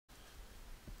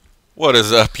What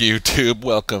is up, YouTube?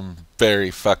 Welcome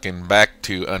very fucking back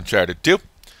to Uncharted 2.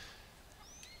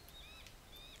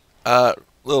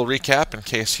 Little recap in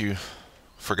case you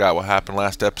forgot what happened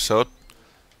last episode.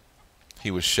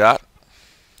 He was shot,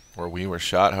 or we were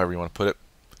shot, however you want to put it.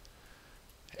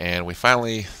 And we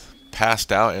finally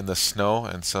passed out in the snow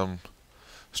and some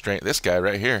strange... This guy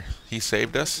right here, he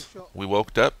saved us. We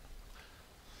woke up.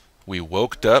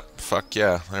 Fuck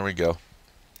yeah, there we go.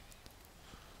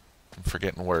 I'm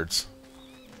forgetting words.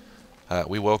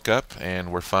 We woke up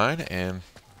and we're fine, and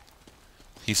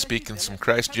he's speaking some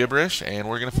Christ gibberish, and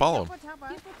we're gonna follow him.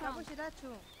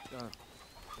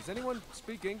 Does anyone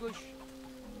speak English?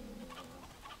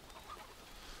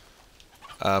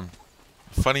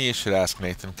 Funny you should ask,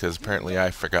 Nathan, because apparently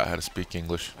I forgot how to speak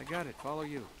English. I got it. Follow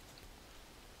you.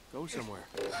 Go somewhere.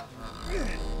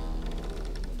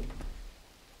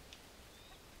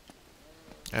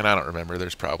 And I don't remember.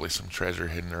 There's probably some treasure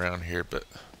hidden around here, but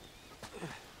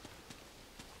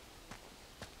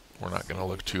we're not gonna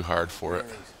look too hard for it.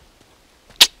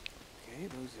 Okay,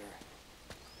 those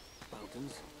are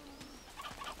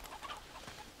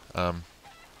mountains.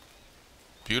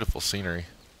 Beautiful scenery.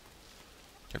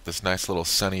 Got this nice little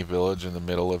sunny village in the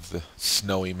middle of the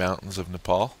snowy mountains of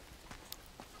Nepal.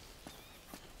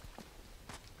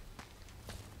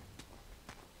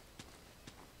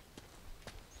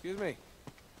 Excuse me.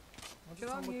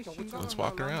 Let's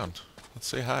walk around. Let's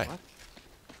say hi. What?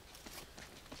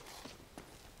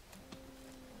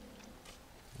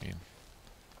 I mean,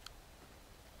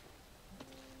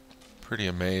 pretty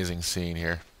amazing scene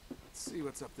here. Let's see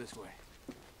what's up this way.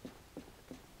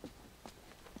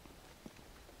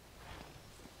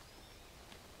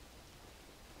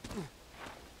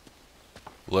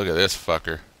 Look at this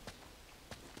fucker.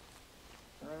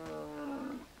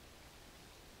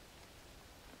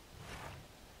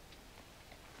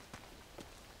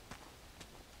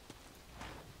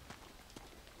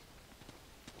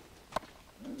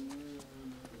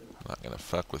 Not gonna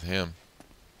fuck with him.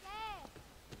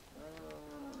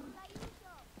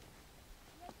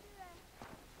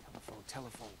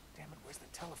 Telephone. Damn it, where's the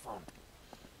telephone?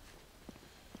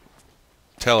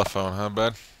 Telephone, huh,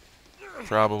 bud?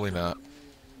 Probably not.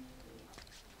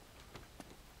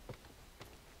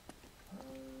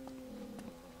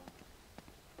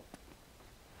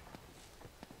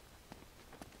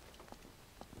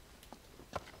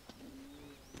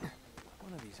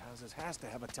 One of these houses has to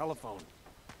have a telephone.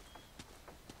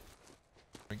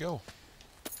 There we go.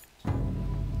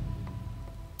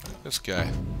 This guy.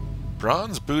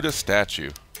 Bronze Buddha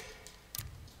statue.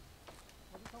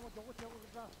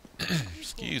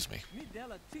 Excuse me.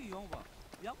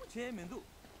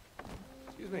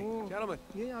 Excuse me, gentlemen.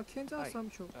 Hi. You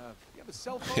have a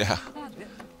cell phone? Yeah. You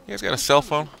guys got a cell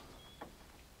phone?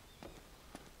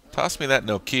 Toss me that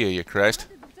Nokia, you Christ.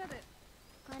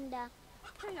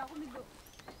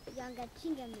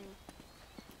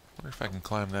 Wonder if I can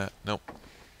climb that. Nope.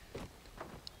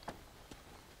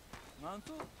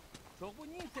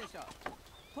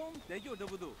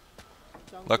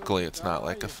 Luckily, it's not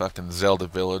like a fucking Zelda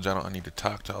village. I don't need to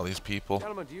talk to all these people.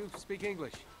 Gentlemen, do you speak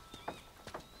English?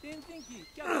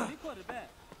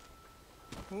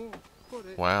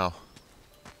 Wow.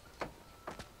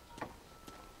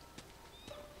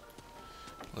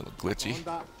 A little glitchy.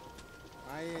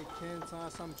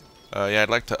 Yeah, I'd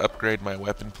like to upgrade my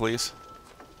weapon, please.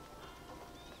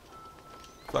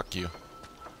 Fuck you.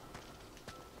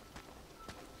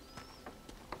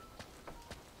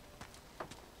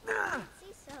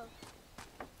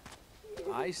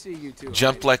 I see you two.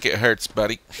 Jump like it hurts,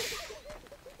 buddy.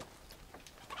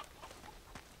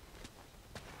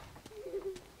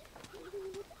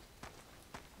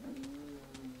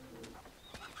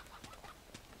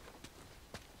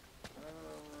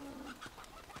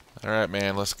 Alright,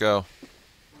 man, let's go.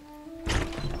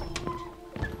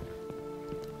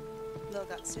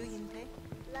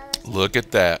 Look at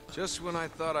that. Just when I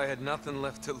thought I had nothing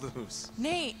left to lose.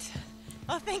 Nate!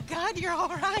 Oh, thank God you're all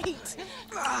right.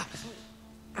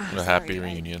 What a happy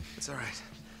reunion. It's all right.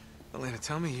 Elena,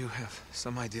 tell me you have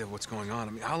some idea of what's going on.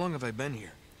 I mean, how long have I been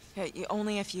here? Hey,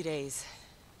 only a few days.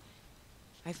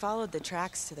 I followed the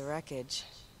tracks to the wreckage.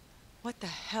 What the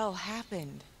hell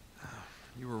happened?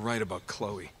 You were right about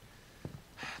Chloe.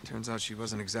 Turns out she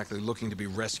wasn't exactly looking to be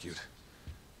rescued.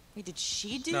 Wait, did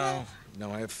she do that?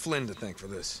 No, I have Flynn to thank for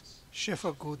this.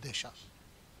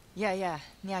 Yeah,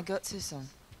 got to some.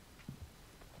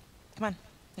 Come on,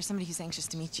 there's somebody who's anxious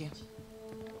to meet you.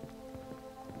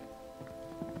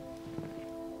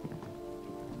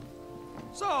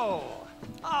 So,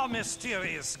 our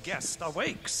mysterious guest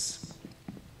awakes.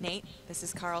 Nate, this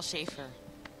is Carl Schaefer.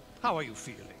 How are you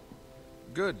feeling?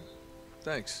 Good.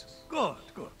 Thanks. Good,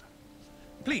 good.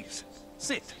 Please,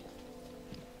 sit.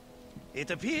 It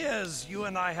appears you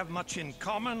and I have much in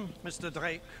common, Mr.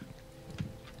 Drake.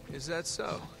 Is that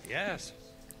so? Yes.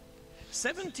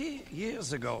 70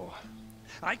 years ago,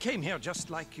 I came here just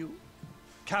like you,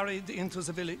 carried into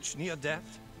the village near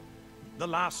death, the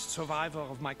last survivor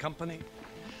of my company.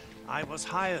 I was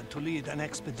hired to lead an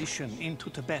expedition into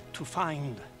Tibet to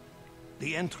find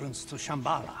the entrance to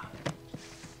Shambhala.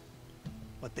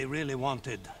 What they really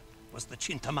wanted was the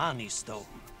Chintamani stone.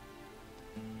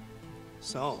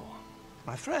 So,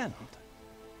 my friend,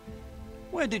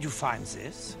 where did you find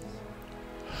this?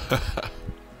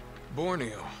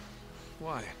 Borneo.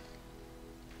 Why?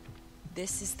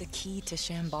 This is the key to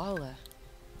Shambhala.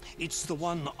 It's the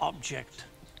one object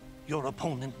your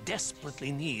opponent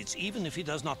desperately needs, even if he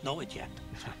does not know it yet.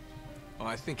 Oh,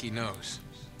 I think he knows.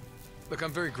 Look,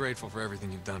 I'm very grateful for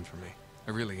everything you've done for me.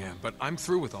 I really am, but I'm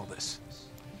through with all this.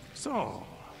 So,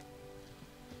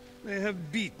 they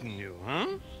have beaten you, huh?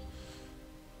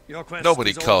 Your quest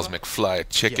Nobody is calls over? McFly a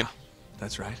chicken. Yeah,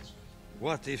 that's right.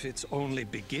 What if it's only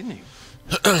beginning?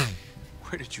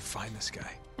 Where did you find this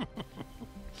guy?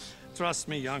 Trust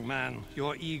me, young man,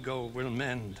 your ego will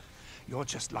mend. You're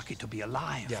just lucky to be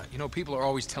alive. Yeah, you know, people are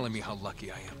always telling me how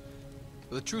lucky I am.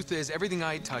 But the truth is, everything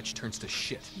I touch turns to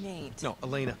shit. Nate. No,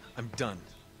 Elena, I'm done.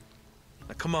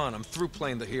 Now, come on, I'm through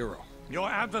playing the hero. Your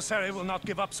adversary will not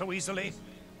give up so easily.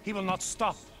 He will not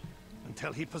stop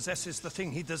until he possesses the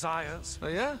thing he desires. Oh,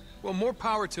 yeah? Well, more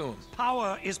power to him.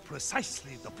 Power is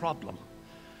precisely the problem.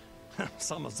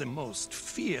 Some of the most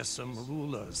fearsome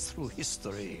rulers through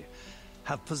history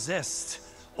have possessed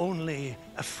only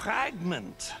a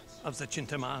fragment of the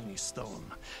Chintamani stone.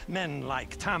 Men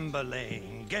like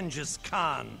Tamburlaine, Genghis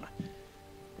Khan.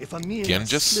 If a mere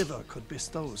Genghis? sliver could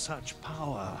bestow such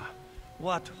power,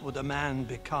 what would a man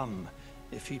become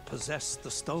if he possessed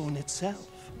the stone itself?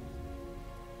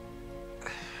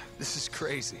 This is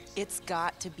crazy. It's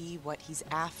got to be what he's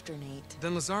after, Nate.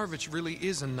 Then Lazarevich really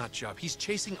is a nutjob. He's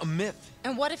chasing a myth.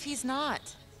 And what if he's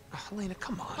not? Elena,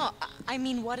 come on. Well, I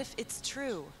mean, what if it's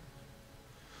true?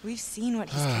 We've seen what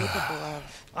he's capable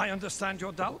of. I understand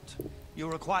your doubt. You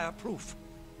require proof.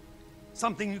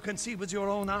 Something you can see with your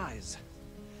own eyes.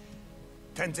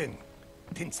 Tenzin,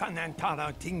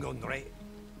 Tinsanantara Tingonre.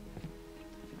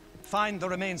 Find the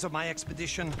remains of my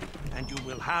expedition, and you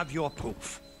will have your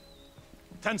proof.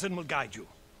 Tenzin will guide you.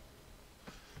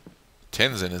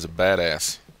 Tenzin is a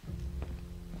badass.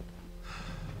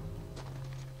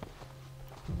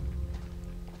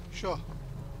 Sure.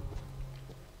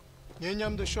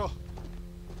 Yenyamdo sure.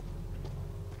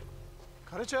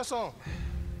 가르쳐서.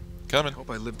 Coming. Hope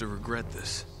I live to regret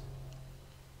this.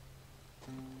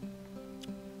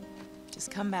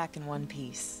 Just come back in one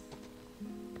piece.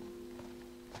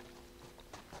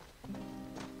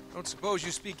 Don't suppose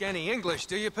you speak any English,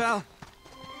 do you, pal?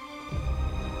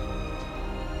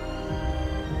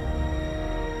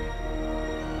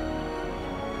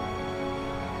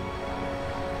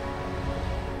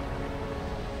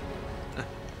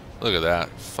 Look at that.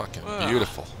 Fucking Wow.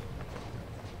 beautiful.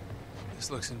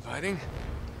 This looks inviting.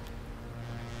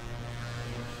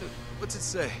 What's it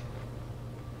say?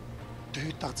 Do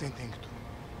you think to?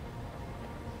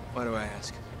 Why do I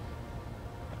ask?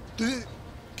 Do you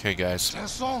Okay, guys.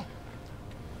 됐어?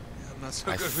 I'm not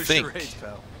so I good with think- charades,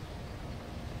 pal.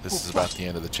 This is about the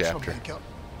end of the chapter.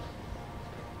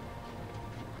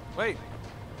 Wait.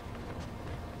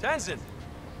 Tenzin!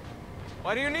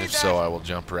 Why do you need If that? so, I will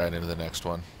jump right into the next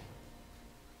one.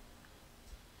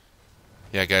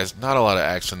 Yeah, guys, not a lot of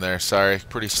action there. Sorry,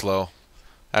 pretty slow.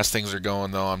 As things are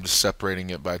going, though, I'm just separating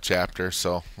it by chapter,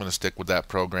 so I'm going to stick with that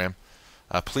program.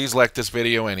 Please like this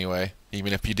video anyway,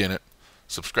 even if you didn't.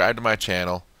 Subscribe to my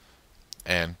channel,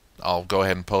 and I'll go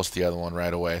ahead and post the other one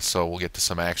right away, so we'll get to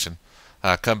some action.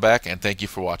 Come back, and thank you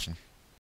for watching.